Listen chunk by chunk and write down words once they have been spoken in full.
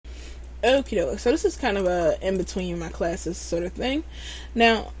Okie doke. So this is kind of a in between my classes sort of thing.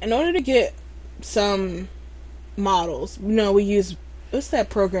 Now, in order to get some models, we use, what's that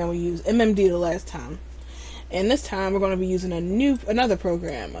program we used? MMD the last time. And this time we're going to be using another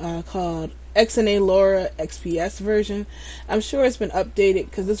program called XNALara XPS version. I'm sure it's been updated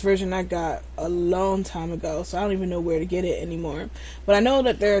because this version I got a long time ago, so I don't even know where to get it anymore. But I know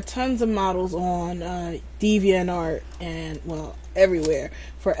that there are tons of models on DeviantArt and, well, everywhere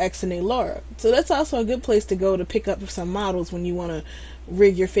for XNALara. So that's also a good place to go to pick up some models when you want to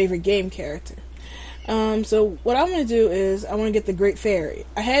rig your favorite game character. So what I'm going to do is I want to get the Great Fairy.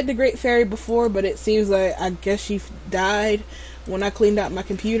 I had the Great Fairy before, but it seems like I guess she died when I cleaned out my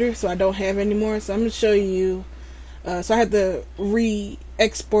computer, so I don't have it anymore. So I'm going to show you, so I had to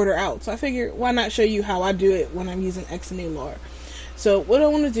re-export her out. So I figured, why not show you how I do it when I'm using XNALara. So what I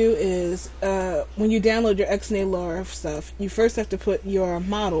want to do is, when you download your XNALara stuff, you first have to put your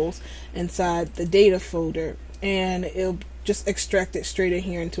models inside the data folder, and it'll just extract it straight in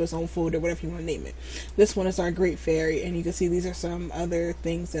here into its own folder, whatever you want to name it. This one is our Great Fairy, and you can see these are some other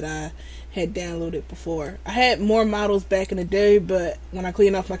things that I had downloaded before. I had more models back in the day, but when I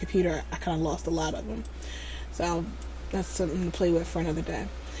cleaned off my computer, I kind of lost a lot of them. So that's something to play with for another day.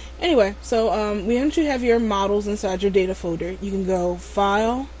 Anyway, so once you have your models inside your data folder, you can go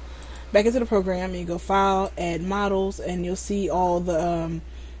File, back into the program, and you go File, Add Models, and you'll see all the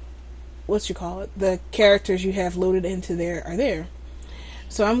the characters you have loaded into there are there.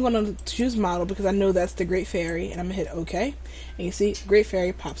 So I'm going to choose model because I know that's the Great Fairy, and I'm going to hit OK, and you see Great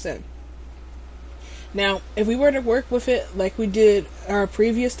Fairy pops in. Now, if we were to work with it like we did our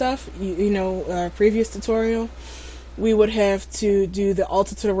previous stuff, our previous tutorial, we would have to do the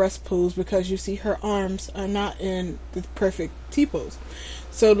alter to the rest pose because you see her arms are not in the perfect T-pose.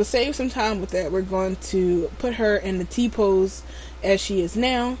 So to save some time with that, we're going to put her in the T-pose as she is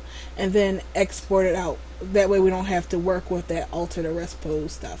now, and then export it out. That way we don't have to work with that alter the rest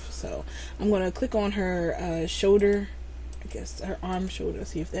pose stuff. So I'm going to click on her shoulder, I guess her arm shoulder,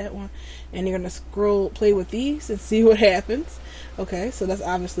 see if that one, and you're going to play with these and see what happens. Okay, so that's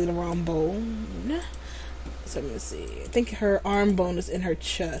obviously the wrong bone. So let me see, I think her arm bone is in her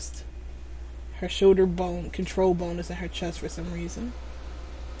chest. Her shoulder bone, control bone, is in her chest for some reason.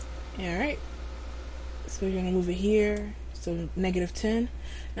 Alright, so you're going to move it here, so -10. And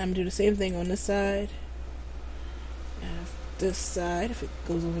I'm going to do the same thing on this side. This side, if it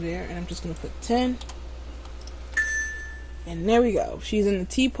goes over there, and I'm just going to put 10. And there we go. She's in the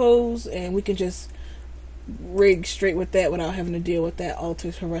T-pose, and we can just rig straight with that without having to deal with that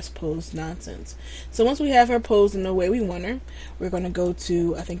alter to rest pose nonsense. So once we have her posed in the way we want her, we're going to go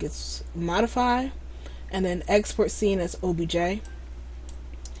to, I think it's Modify, and then Export Scene as OBJ.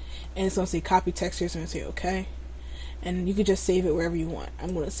 And it's going to say Copy Textures, and say OK. And you can just save it wherever you want.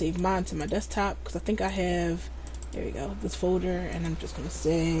 I'm going to save mine to my desktop because I think I have, there we go, this folder, and I'm just going to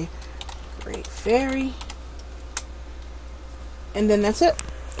say Great Fairy. And then that's it.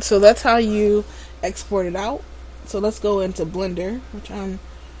 So that's how you export it out. So let's go into Blender, which I'm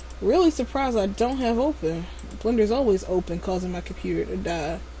really surprised I don't have open. Blender's always open, causing my computer to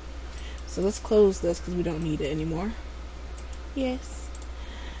die. So let's close this because we don't need it anymore. Yes.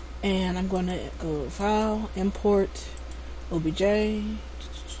 And I'm going to go File, Import, OBJ.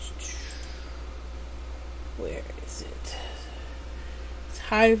 Where is it? It's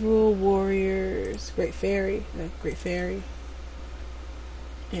Hyrule Warriors, Great Fairy, Great Fairy.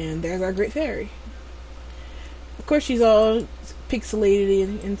 And there's our Great Fairy. Of course, she's all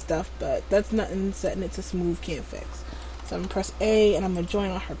pixelated and stuff, but that's nothing setting it to smooth can't fix. So I'm going to press A, and I'm going to join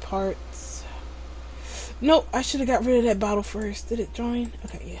all her parts. No, I should have got rid of that bottle first. Did it join?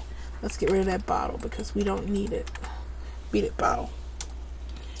 Okay, yeah. Let's get rid of that bottle because we don't need it. Beat it, bottle.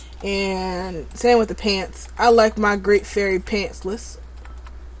 And same with the pants. I like my Great Fairy pantsless.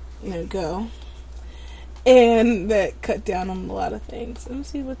 There we go. And that cut down on a lot of things. Let me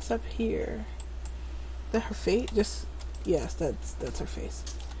see what's up here. Is that her face? Yes, that's her face.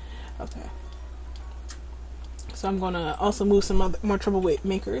 Okay. So I'm gonna also move some more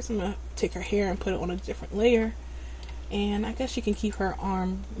troublemakers. I'm gonna take her hair and put it on a different layer. And I guess she can keep her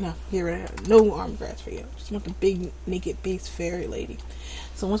arm. No, get rid of her. No arm grass for you. Just want the big naked base fairy lady.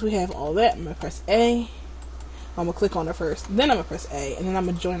 So once we have all that, I'm gonna press A. I'm gonna click on her first. Then I'm gonna press A, and then I'm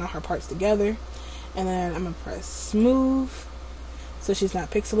gonna join all her parts together. And then I'm gonna press Smooth, so she's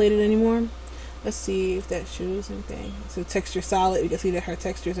not pixelated anymore. Let's see if that shows anything. So texture solid. You can see that her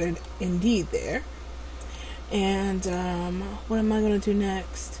textures are indeed there. And what am I gonna do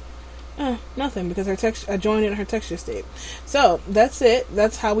next? Nothing, because her texture, I joined in her texture state. So that's it.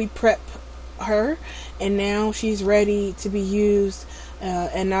 That's how we prep her, and now she's ready to be used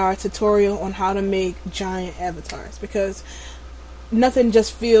and our tutorial on how to make giant avatars, because nothing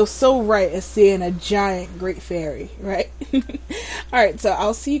just feels so right as seeing a giant great fairy, right? Alright, so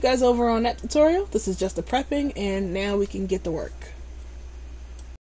I'll see you guys over on that tutorial. This is just the prepping, and now we can get to work.